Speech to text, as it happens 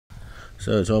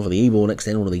So time for the Ebor next,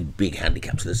 then one of the big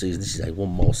handicaps of the season. This is a 1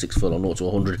 mile 6 furlong 0 to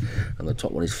 100, and the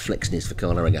top one is Flexness for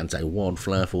Carl Arrogante,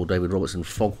 Wildflower for David Robertson,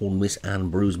 Foghorn Miss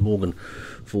and Bruce Morgan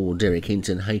for Derek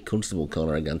Hinton, Hay Constable, Carl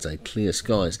Arrogante, Clear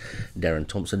Skies, Darren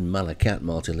Thompson, Malacat,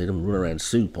 Martin Lidham, Run Around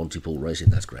Sue, Pontypool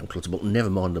Racing, that's Graham Clutterbuck, Never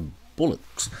Mind the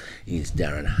Bullocks is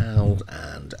Darren Howell,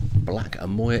 and Black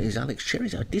Amoya is Alex Cherry.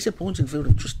 So a disappointing field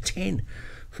of just 10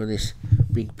 for this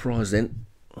big prize then.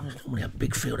 There's normally a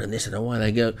big field in this, and away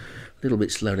they go. A little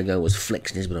bit slow to go was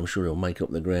Flexness, but I'm sure he'll make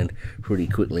up the ground pretty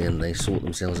quickly, and they sort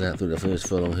themselves out through the first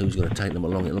furlong. Who's going to take them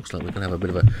along? It looks like we're going to have a bit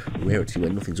of a rarity where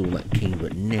nothing's all that keen,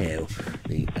 but now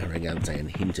the Arrogante and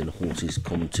Hinton horses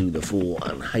come to the fore,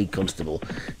 and Hay Constable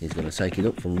is going to take it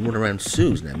up from Run Around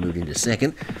Sue's now moved into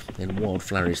second. Then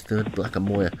Wildflower is third, Black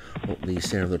Amoya up the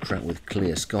centre of the track with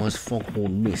Clear Skies.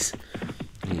 Foghorn Miss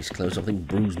is close. I think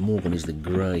Bruce Morgan is the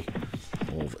grey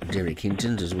of Derek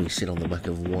Hinton's as we sit on the back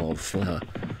of Wildflower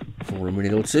for a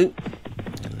minute or two.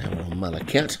 And now we're on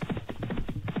Malacat.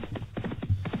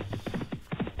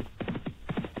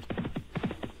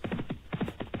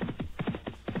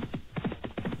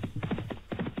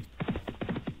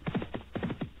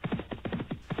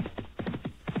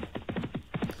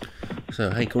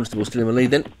 So Hay Constable still in the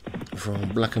lead then from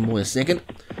Black Amoya second.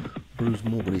 Bruce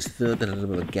Morgan is third, then a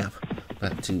little bit of a gap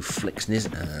back to Flexness,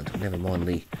 and Never Mind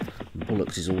the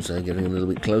Bullocks is also getting a little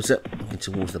bit closer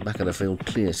towards the back of the field.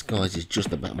 Clear Skies is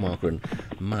just the back marker, and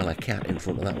Malacat in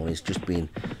front of that one is just being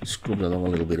scrubbed along a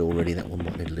little bit already. That one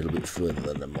might need a little bit further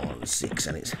than the mile 6,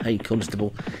 and it's Hay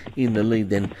Constable in the lead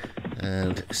then,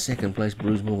 and second place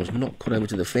Bruce Morgan's not cut over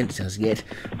to the fence as yet.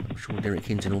 I'm sure Derek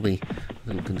Hinton will be a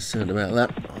little concerned about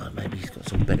that. Maybe he's got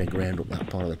some better ground up that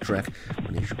part of the track,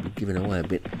 and he should be giving away a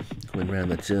bit coming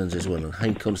round the turns as well. And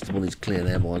Hay Constable is clear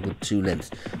now by a good 2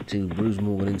 lengths to Bruce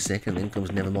Morgan in second. Then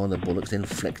comes Never Mind the Bullocks, then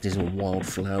Flexness and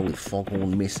Wildflower with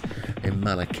Foghorn Miss, then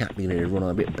Malacat beginning to run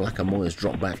on a bit. Black Amoya's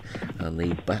dropped back, and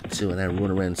the back two are now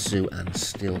Run Around Sue and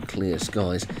still Clear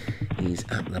Skies. He's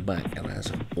at the back and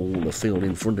has all the field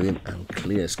in front of him and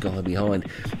Clear Sky behind,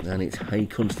 and it's Hay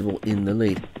Constable in the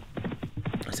lead.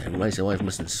 So race away from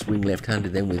us and swing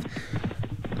left-handed then with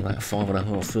about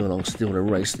 5.5 furlongs still to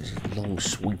race. This is a long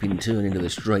sweeping turn into the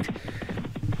straight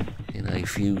in a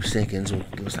few seconds. Will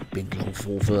give us that big long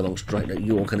 4 furlong straight at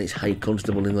York, and it's Hay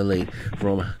Constable in the lead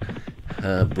from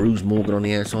Bruce Morgan on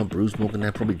the outside. Bruce Morgan now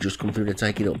probably just come through to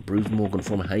take it up. Bruce Morgan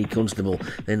from Hay Constable,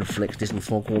 then Flexness and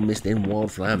Foghorn Miss, then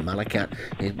Wildflower, Malacat.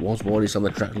 It was widest on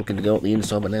the track looking to go up the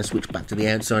inside, but now switch back to the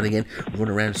outside again. Run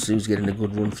Around Sue's getting a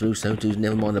good run through, so too's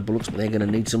Never Mind the Bullocks, but they're going to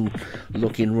need some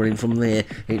luck in running from there.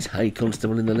 It's Hay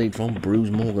Constable in the lead from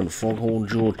Bruce Morgan, Foghorn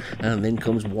George, and then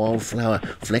comes Wildflower.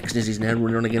 Flexness is now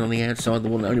running on again on the outside. The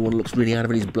only one that looks really out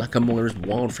of it is Black Amoya as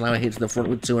Wildflower hits the front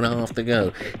with 2.5 to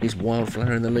go. It's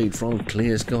Wildflower in the lead from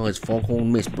Clear Skies,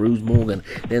 Foghorn Miss, Bruce Morgan,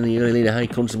 then the early leader Hay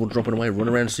Constable dropping away. Run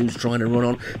Around Sue's trying to run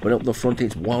on, but up the front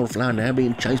it's Wildflower now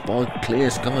being chased by Clear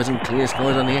Skies, and Clear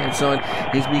Skies on the outside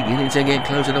is beginning to get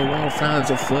closer to Wildflower.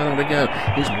 There's a furlong to go.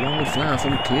 It's Wildflower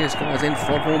from Clear Skies, then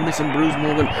Foghorn Miss and Bruce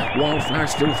Morgan. Wildflower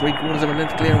still 3/4 of a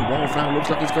length clear, and Wildflower looks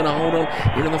like he's going to hold on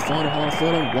into the final half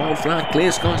furlong. Wildflower,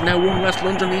 Clear Skies now one last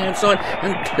lunge on the outside,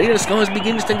 and Clear Skies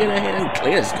begins to get ahead, and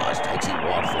Clear Skies takes it.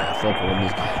 Wildflower, Foghorn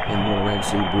Miss, then Run Around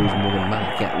Sue, Bruce Morgan,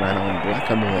 Malacat ran on. Black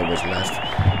Amoya was last,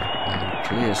 and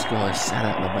Clear Skies sat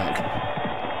out the back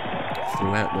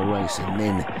throughout the race, and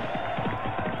then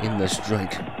in the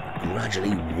straight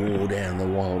gradually wore down the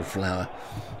Wildflower,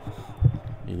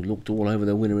 who looked all over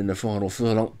the winner in the final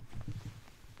furlong.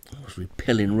 Was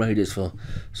repelling raiders for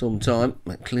some time,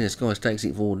 but Clear Skies takes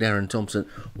it for Darren Thompson.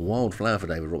 Wildflower for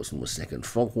David Robertson was second.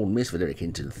 Foghorn Miss for Derek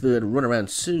Hinton third. Run Around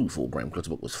Sue for Graham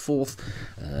Clutterbuck was fourth,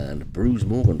 and Bruce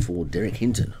Morgan for Derek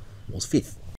Hinton was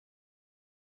fifth.